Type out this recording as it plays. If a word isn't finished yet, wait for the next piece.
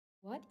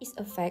What is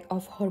the effect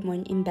of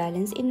hormone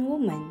imbalance in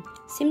women?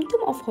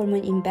 Symptoms of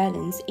hormone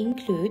imbalance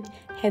include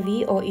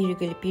heavy or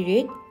irregular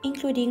period,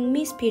 including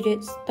missed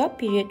period, stop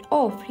period,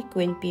 or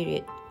frequent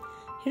period.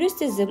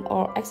 Hirsutism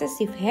or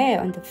excessive hair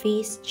on the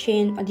face,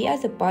 chin, or the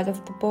other part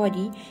of the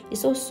body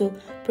is also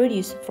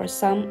produced for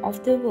some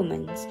of the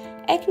women.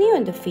 Acne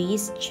on the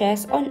face,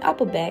 chest, or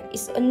upper back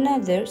is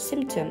another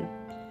symptom.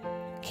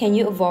 Can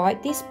you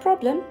avoid this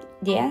problem?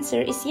 The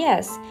answer is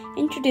yes.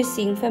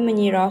 Introducing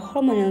Feminera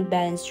Hormonal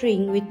Balance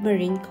Drink with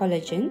marine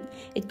collagen.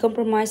 It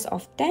comprises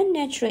of 10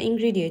 natural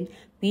ingredients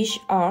which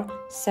are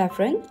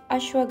saffron,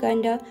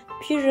 ashwagandha,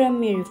 pura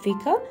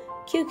mirifica,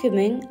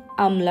 curcumin,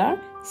 amla,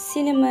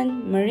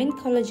 cinnamon, marine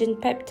collagen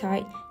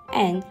peptide,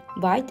 and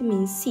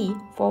vitamin C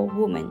for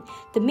women.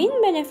 The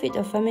main benefit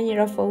of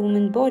Feminera for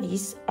women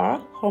bodies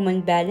are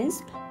hormone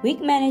balance,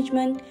 weight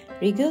management,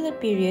 regular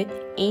period,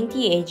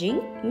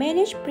 anti-aging,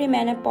 manage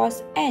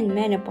premenopause and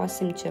menopause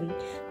symptoms.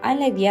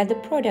 Unlike the other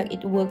product,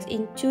 it works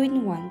in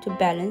 2-in-1 to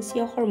balance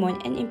your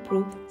hormone and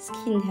improve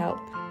skin health.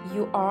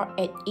 You are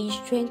at age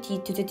 20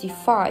 to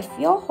 35,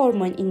 your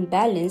hormone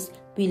imbalance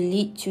will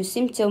lead to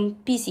symptoms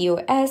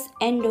PCOS,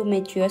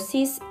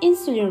 endometriosis,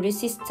 insulin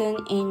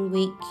resistance, and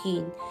weight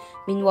gain.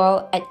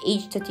 Meanwhile, at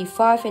age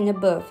 35 and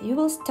above, you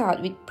will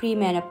start with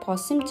premenopause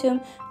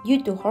symptoms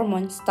due to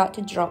hormones start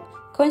to drop.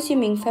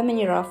 Consuming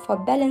Feminera for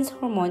balanced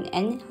hormone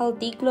and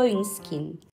healthy glowing skin.